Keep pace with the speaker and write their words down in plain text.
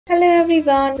Hello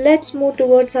everyone, let's move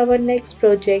towards our next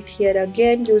project. Here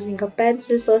again, using a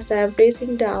pencil, first I am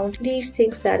tracing down these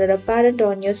things that are apparent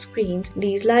on your screens.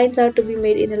 These lines are to be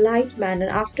made in a light manner.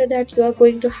 After that, you are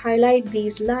going to highlight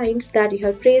these lines that you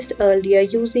have traced earlier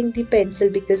using the pencil,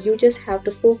 because you just have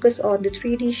to focus on the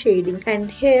 3D shading. And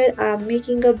here I am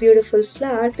making a beautiful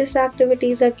flower. This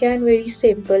activity is again very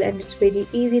simple and it's very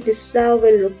easy. This flower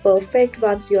will look perfect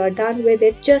once you are done with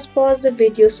it. Just pause the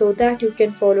video so that you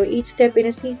can follow each step in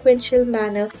a sequential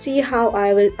manner. See how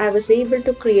I was able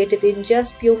to create it in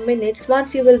just few minutes.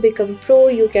 Once you will become pro,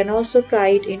 you can also try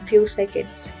it in few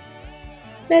seconds.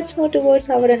 Let's move towards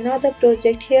our another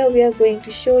project. Here we are going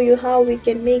to show you how we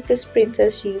can make this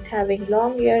princess. She's having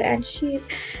long hair and she's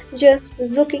just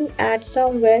looking at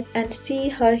somewhere, and see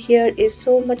her hair is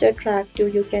so much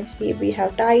attractive. You can see we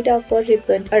have tied up a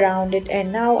ribbon around it,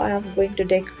 and now I am going to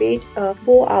decorate a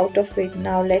bow out of it.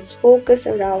 Now let's focus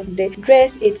around the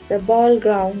dress. It's a ball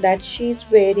gown that she's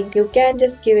wearing. You can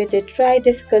just give it a try.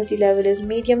 Difficulty level is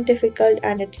medium difficult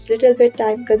and it's little bit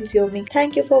time consuming.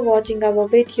 Thank you for watching our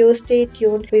video. Stay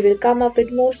tuned. We will come up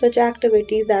with more such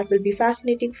activities that will be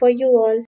fascinating for you all.